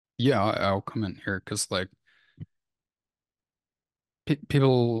Yeah, I'll comment here because like pe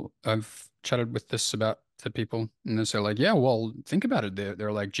people I've chatted with this about to people, and they're like, yeah, well, think about it.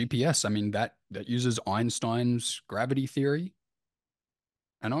 They're like GPS. I mean, that uses Einstein's gravity theory,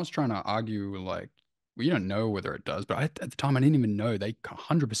 and I was trying to argue like, well, you don't know whether it does, but at the time I didn't even know. They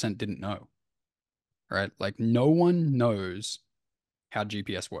 100% didn't know, right? Like, no one knows how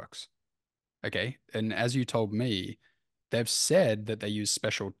GPS works. Okay, and as you told me, they've said that they use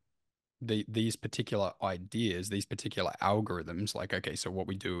these particular ideas, these particular algorithms, like, okay, so what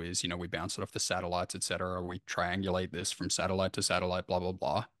we do is, we bounce it off the satellites, etc. We triangulate this from satellite to satellite, blah, blah,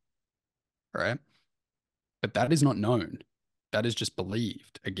 blah. Right? But that is not known. That is just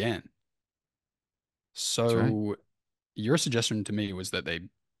believed again. That's right. So your suggestion to me was that they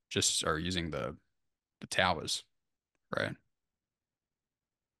just are using the towers, right?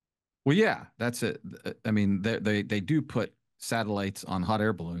 Well, yeah, that's it. I mean, they do put satellites on hot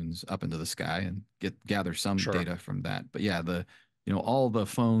air balloons up into the sky and gather some Sure. data from that. But yeah, the all the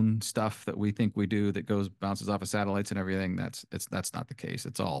phone stuff that we think we do that goes bounces off of satellites and everything, that's not the case.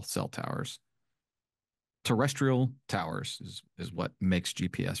 It's all cell towers. Terrestrial towers is what makes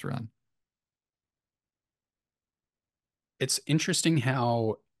GPS run. It's interesting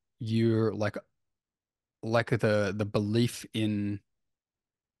how you're like the belief in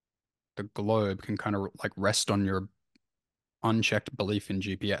the globe can kind of like rest on your unchecked belief in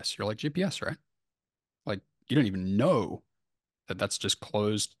GPS. You're like GPS, right? Like you don't even know that that's just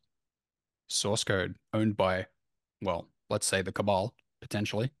closed source code owned by, well, let's say the cabal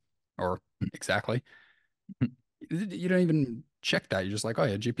potentially, or exactly. You don't even check that. You're just like, oh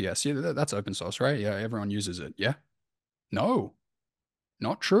yeah, GPS. Yeah, that's open source, right? Yeah, everyone uses it. Yeah. No,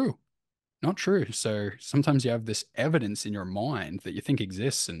 not true. Not true. So sometimes you have this evidence in your mind that you think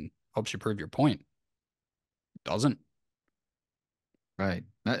exists and helps you prove your point. It doesn't. Right.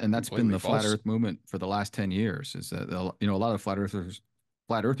 And that's been Completely the flat false. earth movement for the last 10 years is that a lot of flat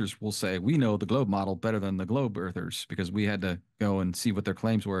earthers will say we know the globe model better than the globe earthers because we had to go and see what their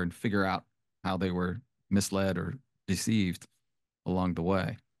claims were and figure out how they were misled or deceived along the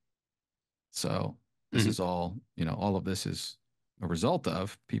way. So this Mhm. is all of this is a result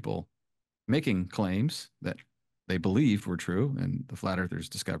of people making claims that they believed were true and the flat earthers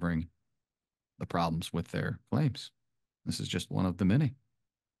discovering the problems with their claims. This is just one of the many.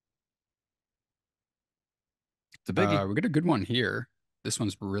 It's a biggie. We got a good one here. This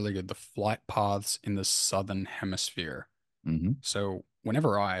one's really good. The flight paths in the southern hemisphere. Mm-hmm. So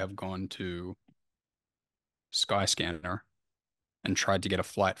whenever I have gone to Skyscanner and tried to get a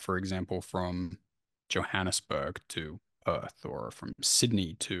flight, for example, from Johannesburg to Perth or from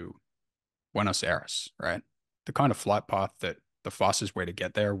Sydney to Buenos Aires, right? The kind of flight path that the fastest way to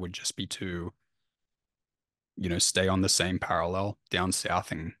get there would just be to, stay on the same parallel down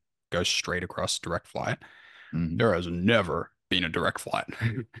south and go straight across direct flight. Mm-hmm. There has never been a direct flight,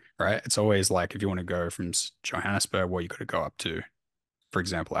 right? It's always like if you want to go from Johannesburg, well, you got to go up to, for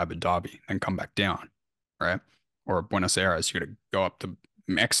example, Abu Dhabi, then come back down, right? Or Buenos Aires, you got to go up to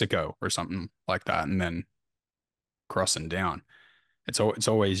Mexico or something like that, and then crossing down. It's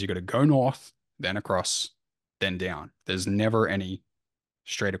always you got to go north, then across, then down. There's never any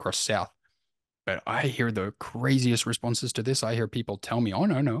straight across south. But I hear the craziest responses to this. I hear people tell me, "Oh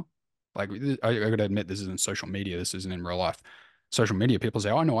no, no." Like I got to admit, this isn't social media. This isn't in real life. Social media people say,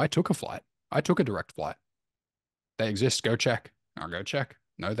 "Oh no, I took a flight. I took a direct flight. They exist. Go check." I'll go check.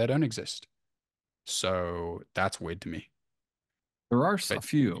 No, they don't exist. So that's weird to me. There are a But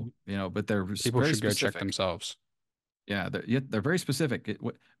few, but they're people very should go check specific. themselves. Yeah, they're very specific.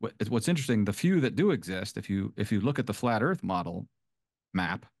 What's interesting, the few that do exist, if you look at the flat Earth model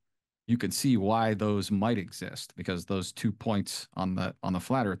map, you can see why those might exist because those 2 points on the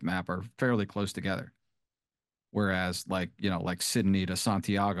flat Earth map are fairly close together. Whereas, like Sydney to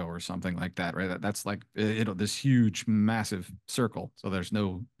Santiago or something like that, right? That's like this huge, massive circle. So there's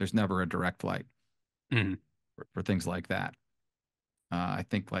never a direct flight Mhm. for things like that. I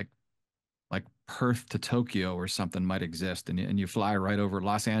think like Perth to Tokyo or something might exist, and you fly right over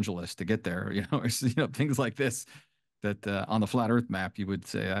Los Angeles to get there, or things like this that on the flat Earth map you would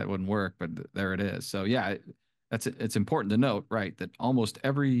say that wouldn't work, but there it is. So yeah, it's important to note, right, that almost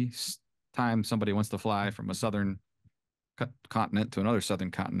every time somebody wants to fly from a southern continent to another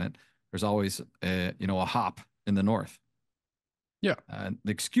southern continent, there's always a hop in the north. Yeah.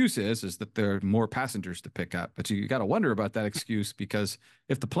 The excuse is that there are more passengers to pick up, but you got to wonder about that excuse because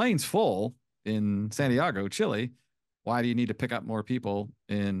if the plane's full in Santiago, Chile, why do you need to pick up more people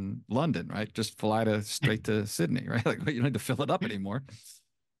in London, right? Just fly to straight to Sydney, right? Like you don't need to fill it up anymore.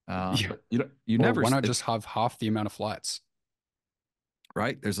 Yeah. But you Or never. why not just have half the amount of flights?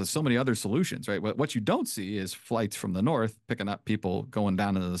 right? There's so many other solutions, right? What you don't see is flights from the north picking up people going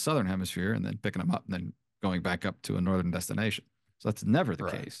down into the southern hemisphere and then picking them up and then going back up to a northern destination. So that's never the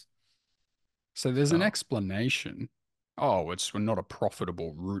Right. case. So there's an So, explanation. Oh, it's not a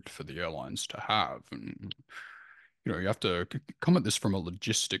profitable route for the airlines to have. And, you have to come at this from a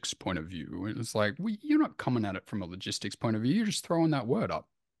logistics point of view. And it's like, you're not coming at it from a logistics point of view. You're just throwing that word up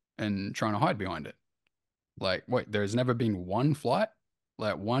and trying to hide behind it. Like, wait, there's never been one flight,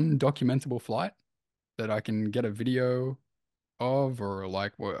 like one documentable flight that I can get a video of, or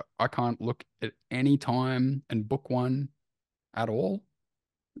like, where I can't look at any time and book one at all.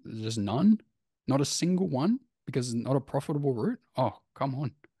 There's just none, not a single one, because it's not a profitable route. Oh, come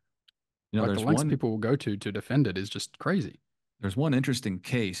on. Like the there's lengths one people will go to defend it is just crazy. there's one interesting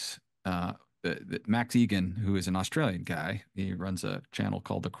case that Max Egan, who is an Australian guy, he runs a channel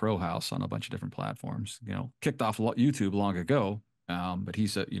called The Crow House on a bunch of different platforms. Kicked off YouTube long ago, but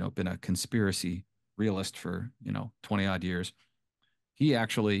he's been a conspiracy realist for 20 odd years. He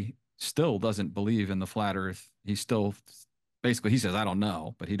actually still doesn't believe in the flat Earth. He still basically he says I don't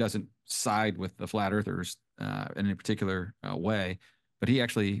know, but he doesn't side with the flat earthers in a particular way. But he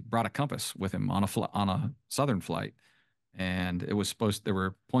actually brought a compass with him on a southern flight, and it was supposed there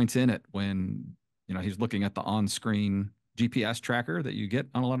were points in it when he's looking at the on-screen GPS tracker that you get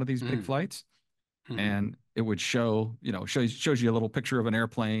on a lot of these big Mm, flights, mm, and it would shows you a little picture of an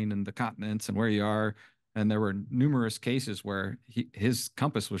airplane and the continents and where you are. And there were numerous cases where his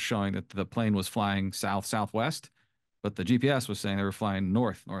compass was showing that the plane was flying south southwest, but the GPS was saying they were flying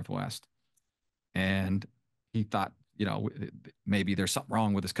north northwest. And he thought, maybe there's something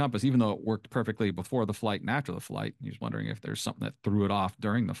wrong with his compass, even though it worked perfectly before the flight and after the flight. He was wondering if there's something that threw it off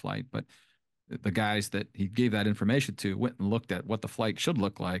during the flight. But the guys that he gave that information to went and looked at what the flight should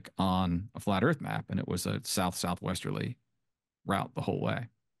look like on a flat Earth map, and it was a south southwesterly route the whole way.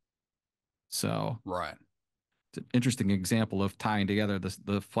 So right. it's an interesting example of tying together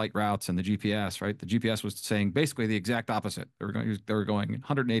the flight routes and the GPS. Right, the GPS was saying basically the exact opposite. They were going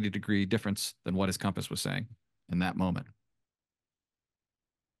 180-degree difference than what his compass was saying in that moment.